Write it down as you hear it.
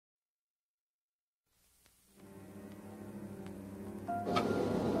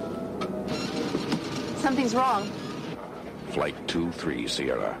Something's wrong. Flight 23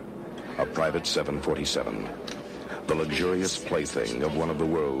 Sierra, a private 747. The luxurious plaything of one of the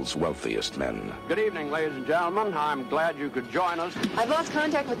world's wealthiest men. Good evening, ladies and gentlemen. I'm glad you could join us. I've lost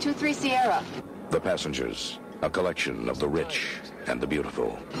contact with 23 Sierra. The passengers, a collection of the rich and the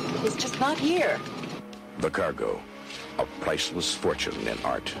beautiful. He's just not here. The cargo, a priceless fortune in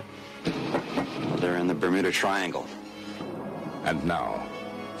art. They're in the Bermuda Triangle. And now,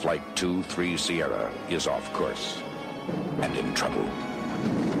 Flight 23 Sierra is off course and in trouble.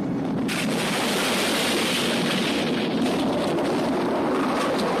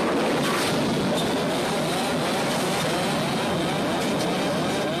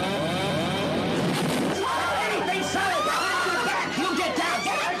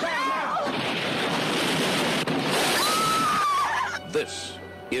 This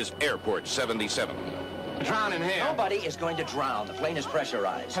is Airport 77. Drowning here. Nobody is going to drown. The plane is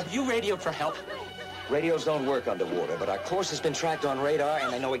pressurized. Have you radioed for help? Radios don't work underwater, but our course has been tracked on radar,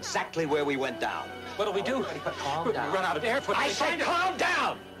 and they know exactly where we went down. What'll we do? Calm down. Run out of air. I said calm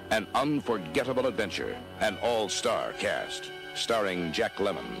down! An unforgettable adventure, an all-star cast, starring Jack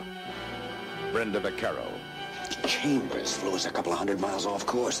Lemmon, Brenda Vaccaro, Chambers flew us a couple of 100 miles off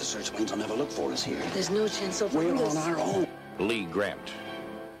course. The search planes will never look for us here. There's no chance they'll We're find us. on our own. Lee Grant,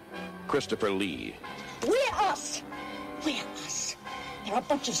 Christopher Lee, We're us. We're us. They're a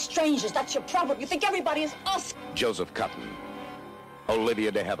bunch of strangers. That's your problem. You think everybody is us. Joseph Cotton,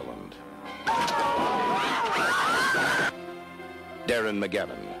 Olivia de Havilland, Darren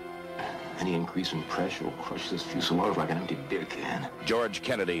McGavin, Any increase in pressure will crush this fuselage like an empty beer can. George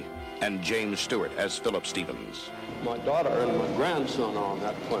Kennedy, and James Stewart as Philip Stevens. My daughter and my grandson are on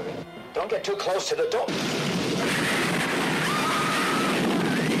that plane. Don't get too close to the door.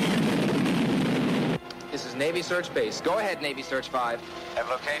 This is Navy Search Base. Go ahead, Navy Search 5. Have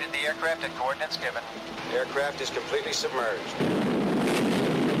located the aircraft at coordinates given. Aircraft is completely submerged.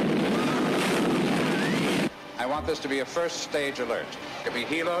 I want this to be a first stage alert. It could be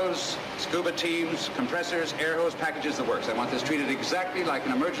helos, scuba teams, compressors, air hose packages, the works. I want this treated exactly like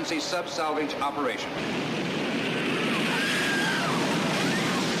an emergency sub-salvage operation.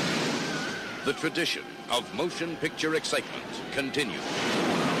 The tradition of motion picture excitement continues.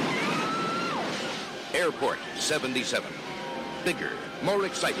 Airport 77. Bigger, more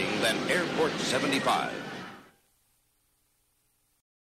exciting than Airport 75.